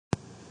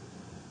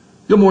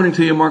Good morning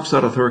to you. Mark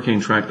Stott of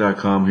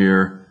HurricaneTrack.com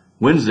here.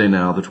 Wednesday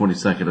now, the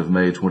 22nd of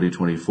May,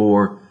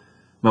 2024.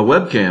 My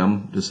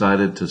webcam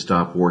decided to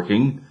stop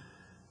working.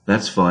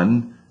 That's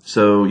fun.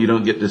 So you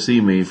don't get to see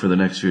me for the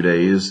next few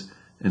days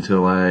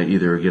until I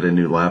either get a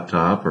new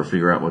laptop or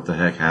figure out what the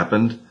heck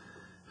happened.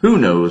 Who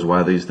knows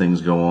why these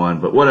things go on,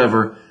 but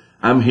whatever.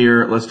 I'm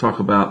here. Let's talk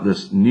about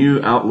this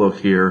new outlook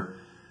here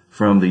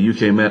from the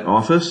UK Met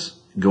office,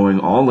 going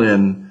all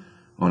in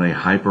on a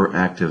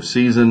hyperactive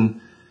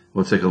season.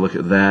 We'll take a look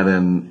at that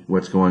and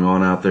what's going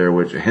on out there,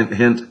 which, hint,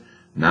 hint,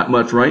 not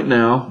much right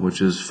now,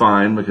 which is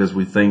fine because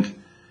we think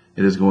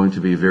it is going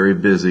to be very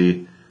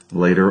busy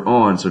later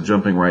on. So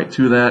jumping right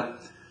to that,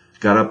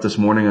 got up this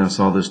morning and I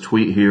saw this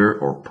tweet here,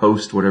 or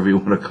post, whatever you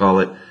want to call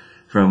it,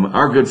 from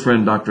our good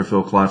friend Dr.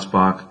 Phil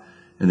Klotzbach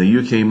in the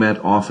UK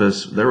Met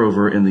office. They're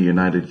over in the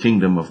United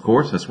Kingdom, of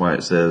course. That's why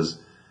it says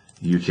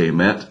UK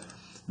Met.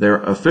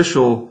 Their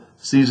official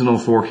seasonal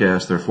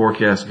forecast, their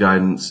forecast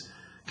guidance,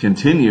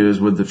 continues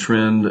with the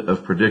trend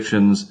of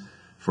predictions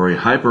for a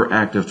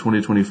hyperactive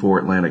 2024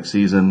 Atlantic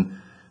season,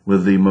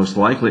 with the most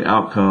likely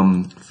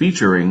outcome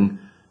featuring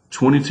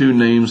 22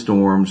 named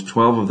storms,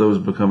 12 of those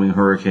becoming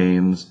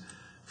hurricanes,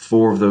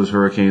 4 of those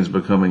hurricanes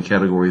becoming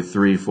category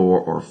 3, 4,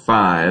 or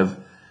 5,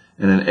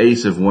 and an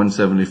ACE of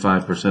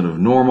 175% of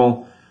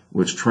normal,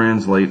 which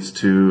translates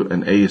to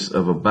an ACE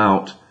of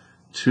about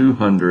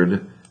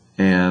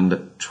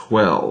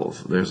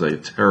 212. There's a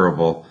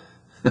terrible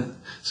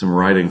some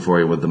writing for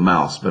you with the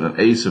mouse, but an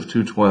ACE of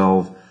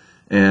 212,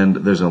 and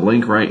there's a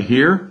link right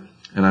here,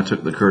 and I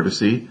took the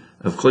courtesy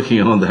of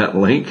clicking on that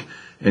link,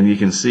 and you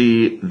can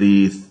see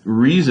the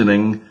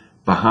reasoning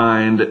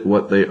behind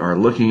what they are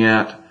looking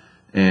at,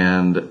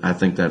 and I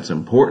think that's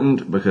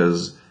important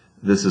because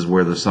this is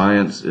where the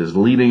science is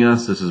leading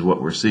us. This is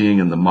what we're seeing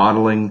in the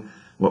modeling,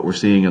 what we're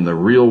seeing in the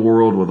real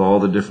world with all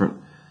the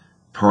different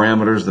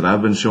parameters that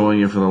I've been showing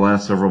you for the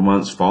last several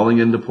months falling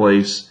into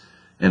place,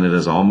 and it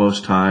is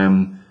almost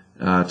time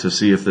to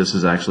see if this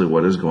is actually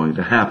what is going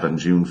to happen.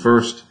 June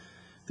 1st,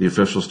 the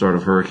official start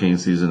of hurricane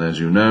season, as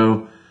you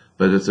know,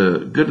 but it's a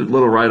good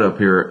little write-up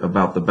here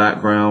about the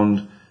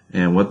background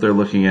and what they're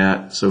looking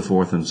at, so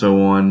forth and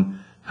so on,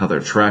 how their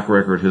track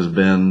record has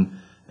been,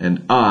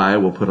 and I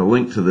will put a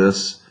link to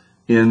this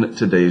in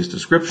today's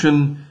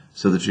description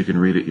so that you can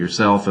read it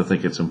yourself. I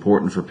think it's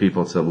important for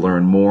people to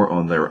learn more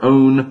on their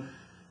own,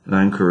 and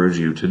I encourage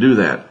you to do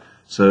that.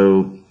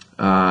 So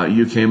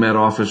UK Met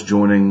office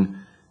joining,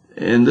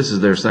 and this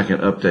is their second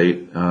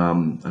update,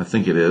 I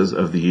think it is,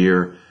 of the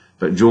year,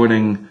 but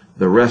joining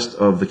the rest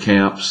of the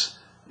camps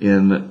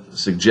in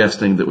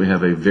suggesting that we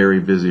have a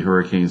very busy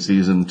hurricane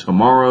season.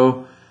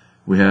 Tomorrow,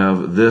 we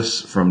have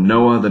this from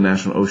NOAA, the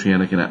National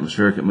Oceanic and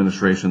Atmospheric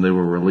Administration. They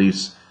will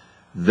release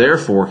their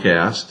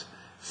forecast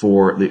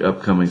for the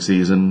upcoming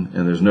season,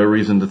 and there's no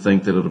reason to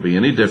think that it'll be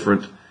any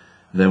different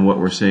than what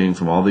we're seeing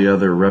from all the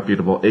other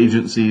reputable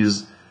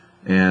agencies,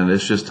 and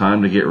it's just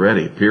time to get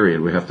ready, period.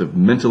 We have to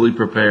mentally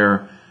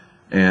prepare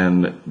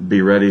and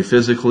be ready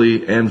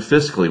physically and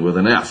fiscally with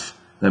an F.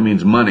 That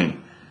means money.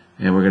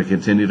 And we're going to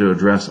continue to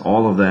address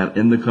all of that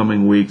in the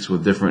coming weeks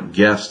with different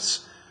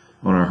guests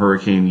on our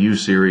Hurricane U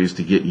series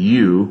to get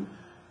you,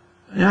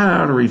 I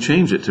ought to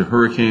rechange it to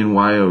Hurricane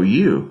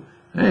YOU.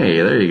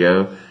 Hey, there you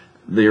go.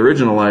 The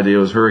original idea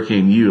was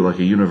Hurricane U, like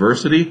a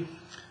university.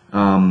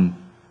 But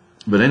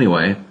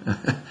anyway,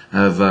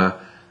 I've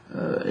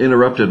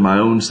interrupted my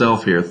own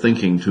self here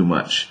thinking too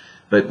much.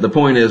 But the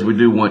point is, we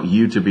do want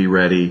you to be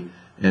ready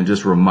and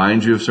just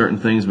remind you of certain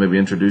things, maybe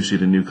introduce you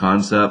to new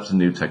concepts,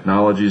 new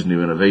technologies,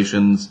 new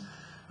innovations,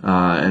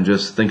 and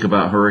just think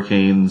about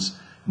hurricanes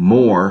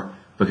more,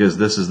 because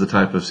this is the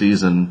type of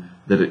season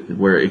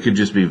where it could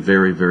just be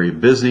very, very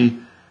busy,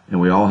 and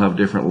we all have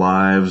different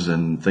lives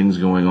and things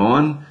going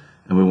on,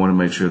 and we want to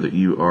make sure that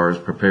you are as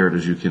prepared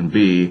as you can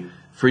be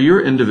for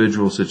your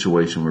individual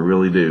situation. We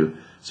really do.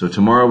 So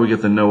tomorrow we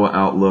get the NOAA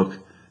outlook,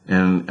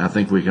 and I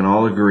think we can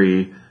all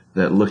agree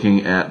that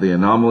looking at the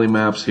anomaly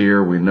maps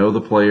here, we know the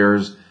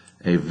players,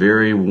 a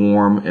very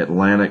warm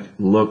Atlantic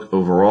look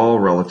overall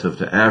relative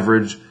to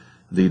average,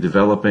 the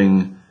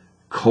developing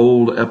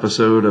cold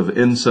episode of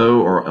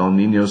ENSO or El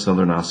Nino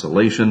Southern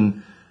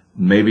Oscillation,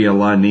 maybe a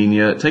La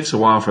Nina. It takes a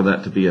while for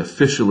that to be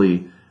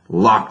officially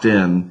locked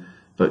in,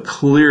 but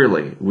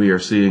clearly we are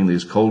seeing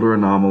these colder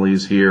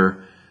anomalies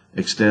here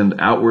extend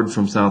outward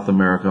from South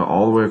America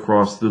all the way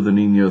across through the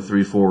Nino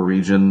 3-4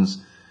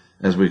 regions,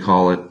 as we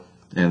call it.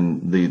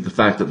 And the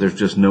fact that there's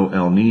just no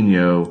El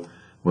Nino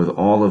with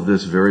all of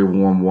this very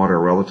warm water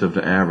relative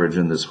to average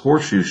in this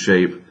horseshoe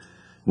shape,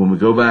 when we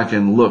go back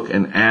and look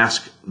and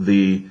ask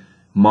the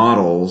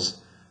models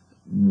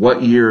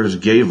what years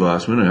gave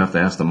us, we don't have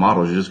to ask the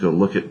models, you just go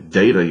look at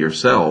data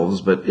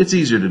yourselves, but it's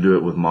easier to do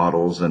it with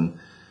models and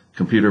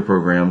computer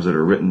programs that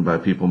are written by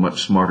people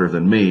much smarter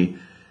than me.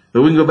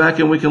 But we can go back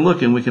and we can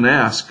look and we can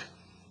ask,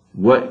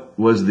 what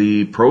was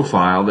the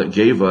profile that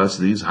gave us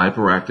these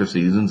hyperactive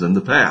seasons in the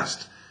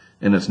past?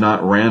 And it's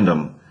not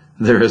random.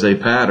 There is a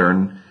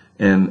pattern,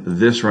 and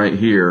this right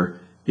here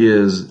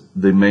is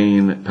the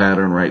main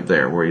pattern right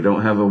there, where you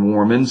don't have a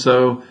warm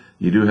INSO,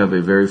 You do have a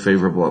very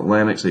favorable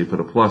Atlantic, so you put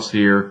a plus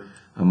here,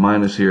 a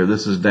minus here.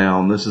 This is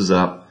down, this is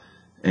up,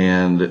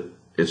 and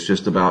it's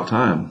just about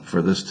time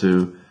for this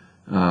to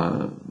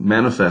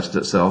manifest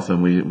itself,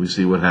 and we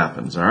see what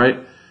happens. All right.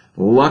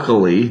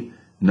 Luckily,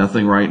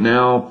 nothing right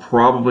now.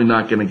 Probably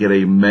not going to get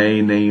a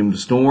May named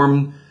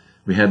storm.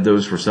 We had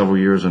those for several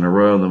years in a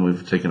row, and then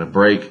we've taken a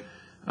break.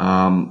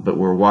 But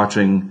we're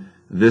watching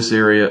this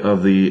area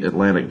of the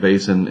Atlantic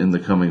Basin in the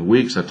coming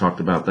weeks. I talked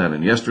about that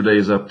in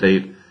yesterday's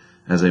update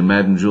as a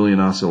Madden-Julian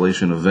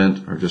oscillation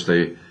event, or just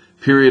a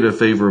period of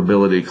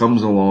favorability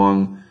comes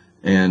along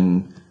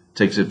and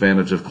takes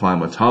advantage of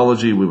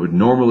climatology. We would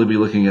normally be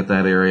looking at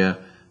that area,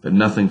 but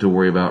nothing to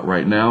worry about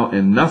right now,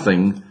 and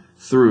nothing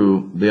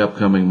through the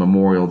upcoming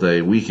Memorial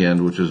Day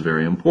weekend, which is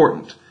very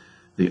important.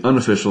 The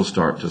unofficial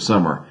start to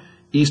summer.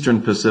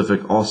 Eastern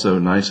Pacific also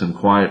nice and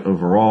quiet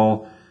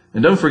overall.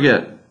 And don't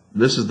forget,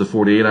 this is the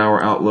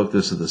 48-hour outlook,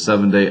 this is the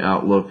 7-day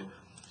outlook,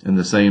 and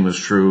the same is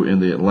true in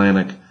the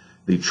Atlantic.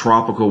 The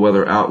tropical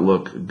weather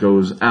outlook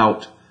goes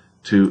out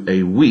to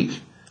a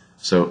week.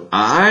 So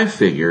I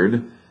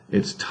figured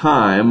it's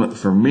time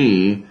for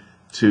me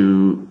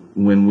to,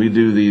 when we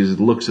do these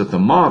looks at the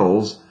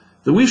models,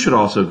 that we should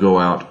also go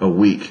out a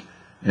week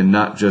and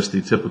not just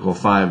the typical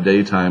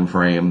 5-day time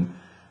frame.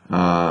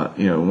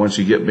 Once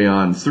you get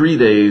beyond 3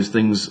 days,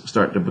 things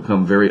start to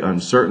become very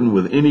uncertain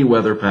with any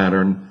weather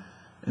pattern,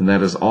 and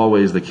that is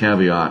always the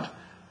caveat.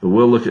 But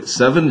we'll look at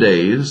 7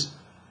 days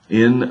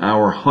in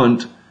our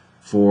hunt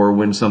for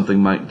when something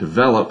might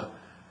develop,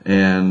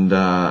 and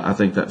I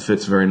think that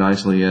fits very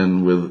nicely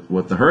in with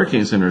what the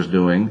Hurricane Center is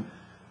doing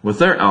with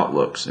their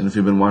outlooks. And if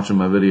you've been watching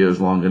my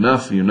videos long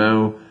enough, you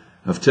know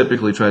I've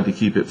typically tried to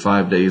keep it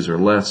 5 days or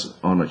less.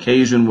 On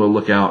occasion, we'll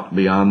look out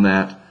beyond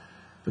that.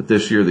 But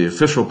this year, the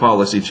official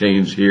policy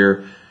change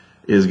here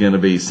is going to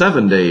be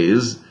 7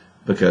 days,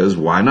 because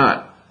why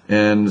not?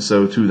 And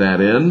so to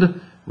that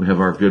end, we have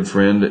our good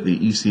friend at the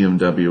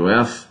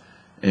ECMWF,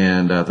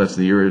 and that's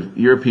the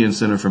European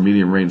Center for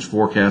Medium Range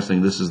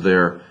Forecasting. This is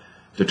their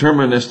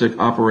deterministic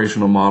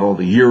operational model,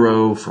 the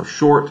Euro for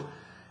short,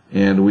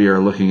 and we are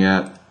looking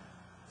at,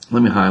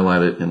 let me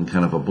highlight it in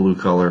kind of a blue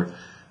color,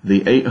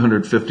 the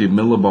 850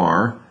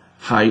 millibar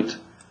height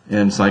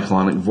and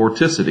cyclonic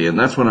vorticity, and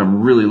that's what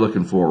I'm really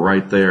looking for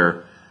right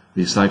there,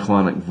 the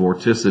cyclonic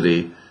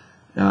vorticity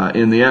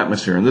in the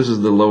atmosphere, and this is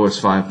the lowest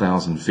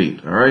 5,000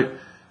 feet, all right?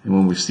 And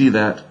when we see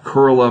that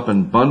curl up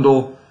and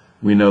bundle,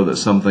 we know that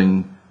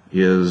something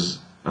is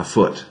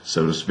afoot,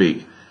 so to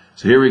speak.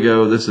 So here we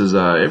go. This is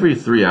every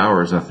 3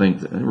 hours, I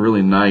think.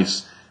 Really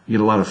nice. You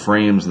get a lot of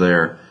frames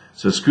there.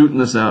 So scooting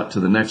this out to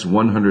the next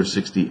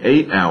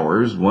 168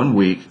 hours, 1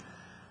 week,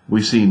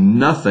 we see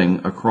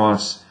nothing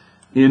across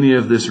any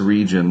of this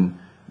region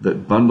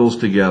that bundles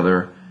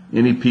together.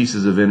 Any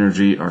pieces of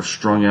energy are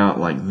strung out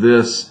like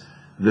this.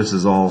 This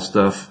is all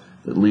stuff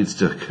that leads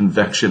to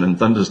convection and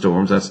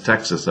thunderstorms. That's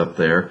Texas up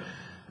there.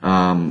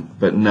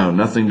 But no,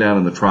 nothing down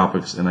in the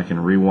tropics, and I can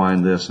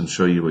rewind this and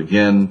show you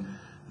again.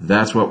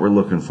 That's what we're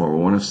looking for.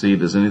 We want to see,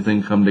 does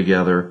anything come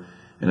together?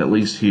 And at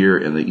least here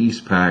in the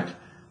East Pac,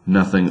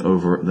 nothing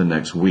over the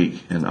next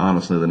week, and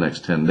honestly the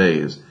next 10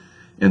 days.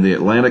 In the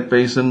Atlantic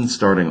Basin,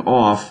 starting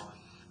off,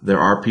 there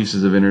are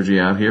pieces of energy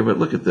out here, but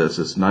look at this.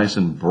 It's nice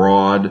and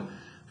broad,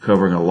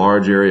 covering a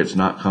large area. It's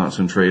not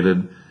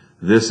concentrated.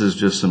 This is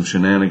just some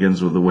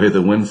shenanigans with the way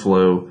the wind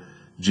flow,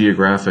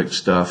 geographic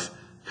stuff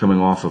coming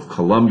off of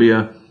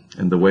Colombia,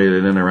 and the way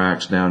it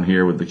interacts down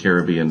here with the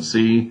Caribbean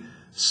Sea.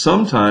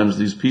 Sometimes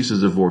these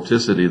pieces of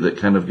vorticity that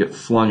kind of get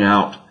flung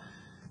out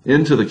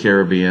into the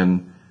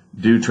Caribbean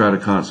do try to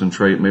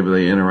concentrate. Maybe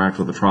they interact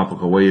with a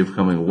tropical wave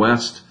coming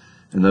west,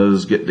 and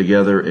those get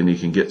together and you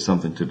can get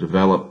something to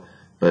develop,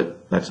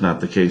 but that's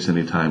not the case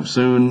anytime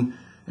soon.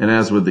 And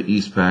as with the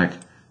East Pac,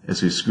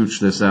 as we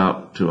scooch this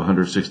out to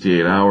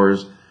 168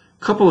 hours,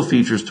 a couple of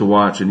features to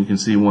watch, and you can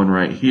see one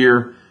right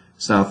here,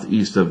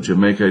 southeast of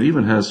Jamaica. It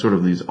even has sort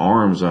of these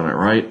arms on it,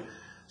 right?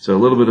 So a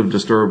little bit of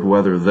disturbed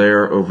weather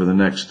there over the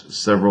next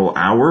several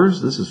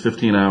hours. This is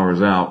 15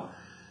 hours out.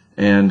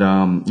 And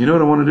you know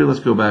what I want to do? Let's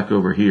go back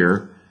over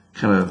here.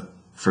 Kind of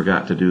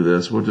forgot to do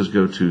this. We'll just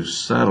go to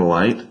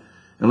satellite,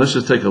 and let's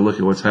just take a look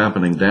at what's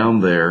happening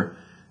down there.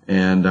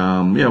 And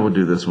yeah, we'll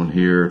do this one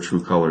here.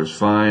 True color's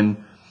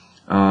fine.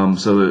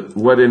 So that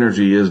what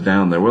energy is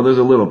down there? Well, there's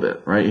a little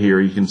bit right here.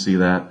 You can see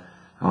that.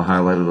 I'll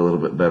highlight it a little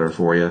bit better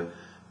for you.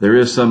 There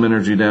is some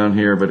energy down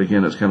here, but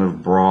again, it's kind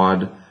of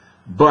broad.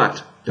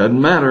 But doesn't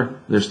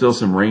matter. There's still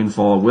some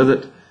rainfall with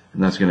it,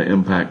 and that's going to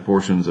impact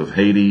portions of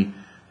Haiti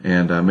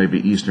and maybe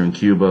eastern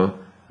Cuba,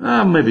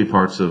 maybe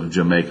parts of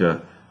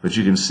Jamaica. But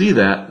you can see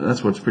that.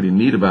 That's what's pretty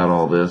neat about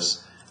all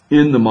this.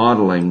 In the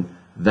modeling,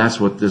 that's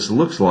what this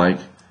looks like.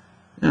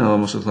 You know, it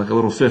almost looks like a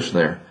little fish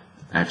there,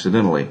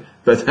 accidentally.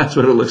 But that's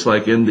what it looks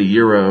like in the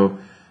Euro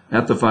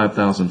at the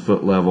 5,000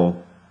 foot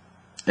level.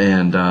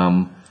 And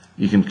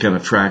you can kind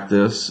of track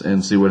this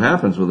and see what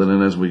happens with it.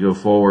 And as we go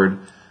forward,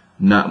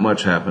 not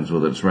much happens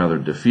with it. It's rather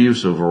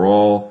diffuse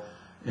overall.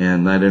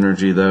 And that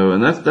energy, though,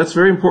 and that's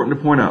very important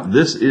to point out.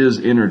 This is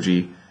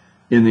energy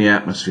in the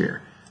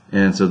atmosphere.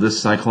 And so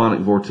this cyclonic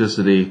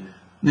vorticity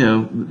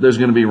there's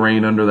going to be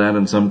rain under that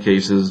in some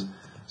cases.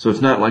 So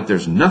it's not like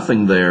there's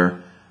nothing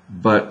there,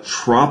 but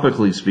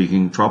tropically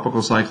speaking,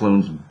 tropical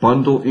cyclones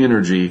bundle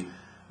energy.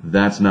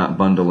 That's not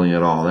bundling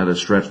at all. That is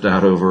stretched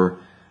out over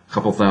a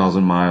couple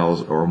thousand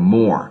miles or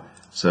more.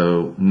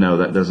 So no,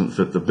 that doesn't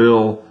fit the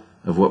bill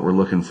of what we're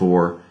looking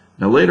for.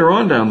 Now later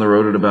on down the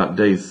road at about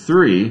day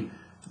 3,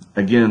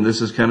 again,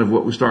 this is kind of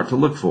what we start to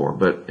look for,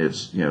 but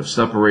it's,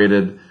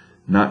 separated,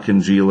 not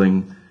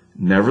congealing.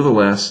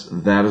 Nevertheless,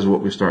 that is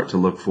what we start to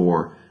look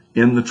for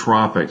in the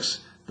tropics,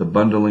 the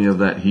bundling of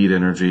that heat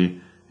energy,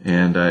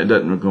 and it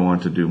doesn't go on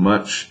to do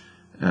much.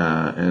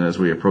 And as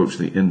we approach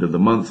the end of the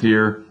month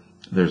here,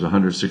 there's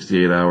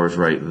 168 hours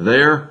right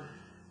there,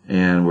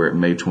 and we're at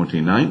May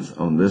 29th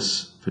on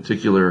this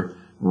particular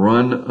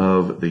run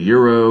of the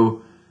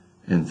Euro,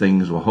 and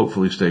things will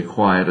hopefully stay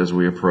quiet as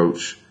we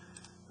approach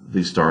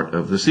the start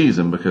of the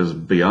season, because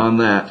beyond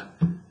that,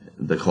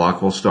 the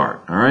clock will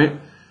start. All right?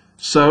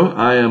 So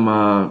I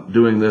am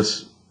doing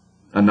this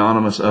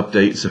anonymous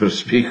update, so to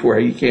speak, where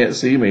you can't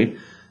see me.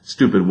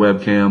 Stupid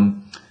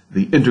webcam,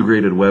 the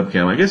integrated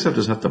webcam. I guess I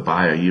just have to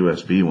buy a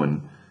USB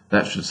one.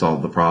 That should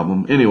solve the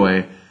problem.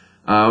 Anyway,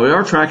 we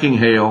are tracking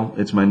hail.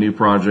 It's my new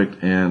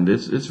project, and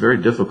it's very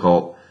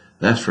difficult,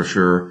 that's for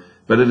sure,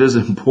 but it is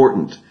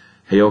important.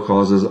 Hail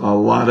causes a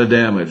lot of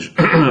damage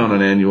on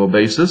an annual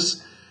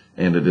basis,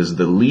 and it is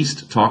the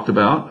least talked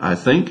about, I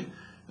think.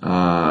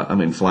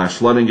 Flash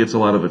flooding gets a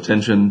lot of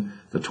attention.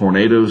 The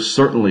tornadoes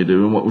certainly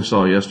do, and what we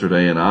saw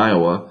yesterday in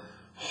Iowa,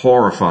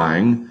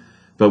 horrifying.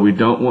 But we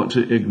don't want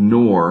to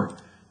ignore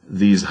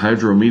these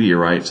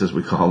hydrometeorites, as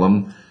we call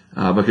them,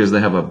 because they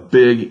have a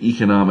big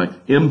economic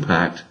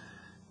impact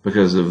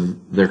because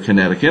of their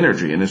kinetic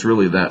energy. And it's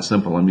really that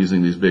simple. I'm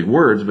using these big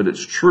words, but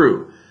it's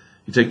true.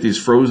 You take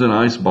these frozen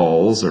ice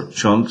balls or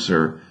chunks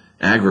or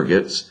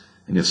aggregates,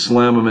 and you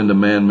slam them into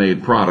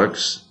man-made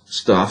products,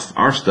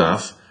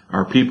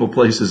 our people,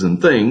 places, and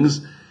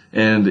things,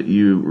 and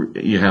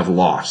you have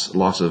loss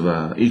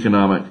of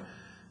economic.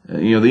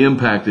 The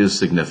impact is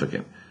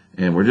significant.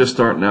 And we're just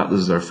starting out.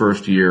 This is our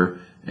first year,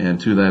 and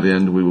to that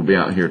end, we will be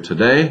out here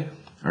today.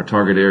 Our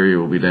target area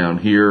will be down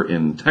here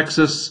in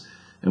Texas,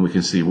 and we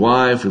can see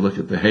why. If we look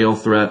at the hail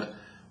threat,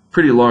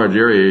 pretty large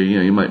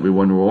area, you might be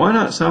wondering, well, why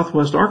not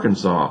southwest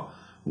Arkansas?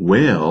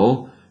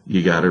 Well,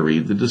 you got to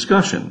read the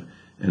discussion.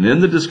 And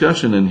in the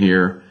discussion in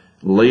here,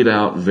 laid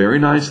out very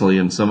nicely,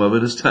 and some of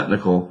it is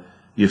technical,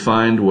 you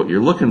find what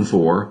you're looking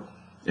for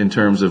in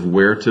terms of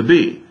where to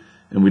be.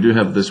 And we do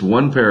have this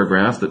one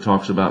paragraph that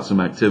talks about some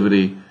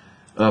activity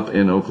up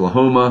in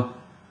Oklahoma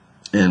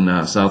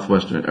and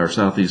southwestern or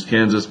southeast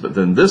Kansas, but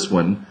then this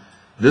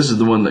is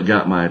the one that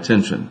got my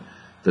attention.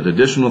 That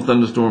additional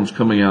thunderstorms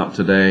coming out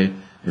today,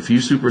 a few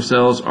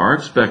supercells are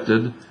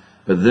expected,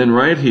 but then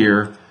right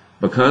here,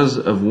 because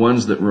of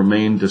ones that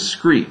remain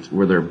discrete,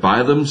 where they're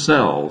by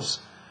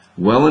themselves,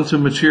 well into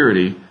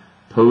maturity,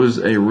 pose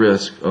a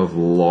risk of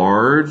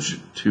large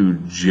to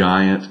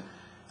giant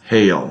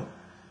hail.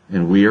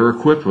 And we are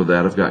equipped with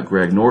that. I've got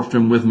Greg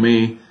Nordstrom with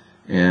me,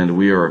 and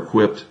we are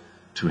equipped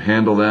to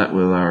handle that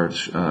with our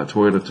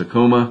Toyota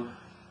Tacoma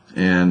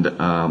and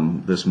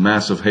this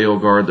massive hail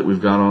guard that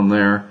we've got on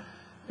there.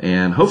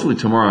 And hopefully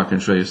tomorrow I can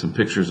show you some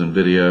pictures and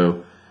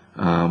video.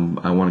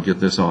 I want to get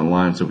this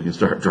online so we can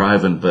start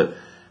driving, but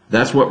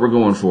that's what we're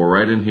going for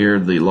right in here,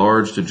 the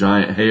large to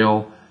giant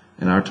hail.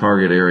 And our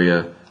target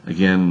area,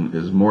 again,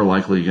 is more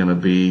likely going to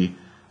be,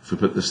 if we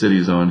put the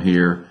cities on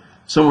here,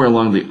 somewhere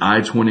along the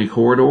I-20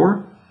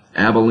 corridor.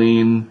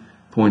 Abilene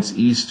points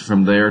east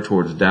from there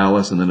towards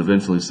Dallas, and then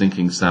eventually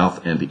sinking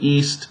south and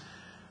east.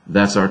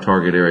 That's our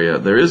target area.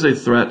 There is a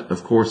threat,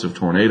 of course, of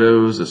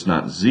tornadoes. It's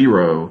not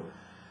zero,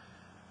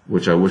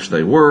 which I wish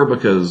they were,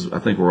 because I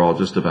think we're all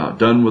just about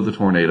done with the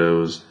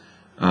tornadoes.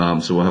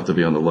 So we'll have to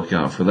be on the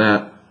lookout for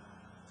that.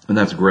 And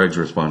that's Greg's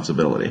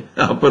responsibility.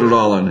 I'll put it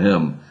all on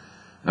him.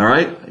 All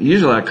right?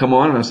 Usually I come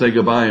on and I say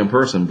goodbye in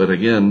person, but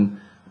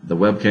again, the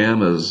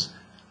webcam is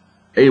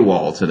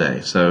AWOL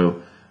today.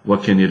 So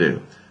what can you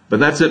do? But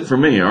that's it for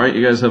me. All right?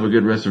 You guys have a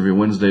good rest of your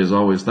Wednesday as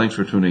always. Thanks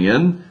for tuning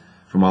in.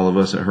 From all of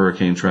us at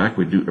HurricaneTrack,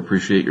 we do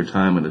appreciate your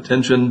time and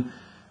attention.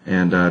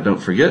 And don't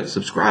forget,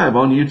 subscribe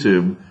on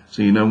YouTube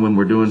so you know when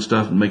we're doing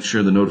stuff, and make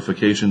sure the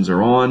notifications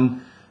are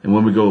on. And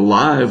when we go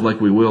live, like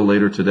we will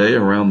later today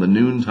around the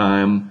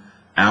noontime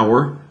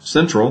hour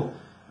Central,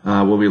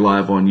 we'll be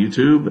live on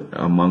YouTube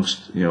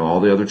amongst all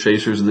the other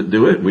chasers that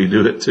do it. We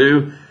do it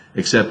too,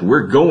 except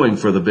we're going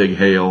for the big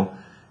hail,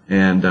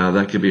 and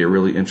that could be a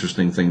really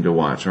interesting thing to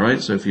watch. All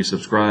right, so if you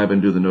subscribe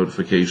and do the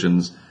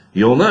notifications,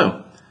 you'll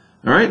know.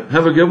 All right,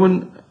 have a good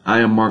one. I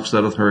am Mark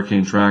Sudduth,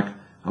 HurricaneTrack.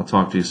 I'll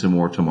talk to you some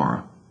more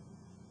tomorrow.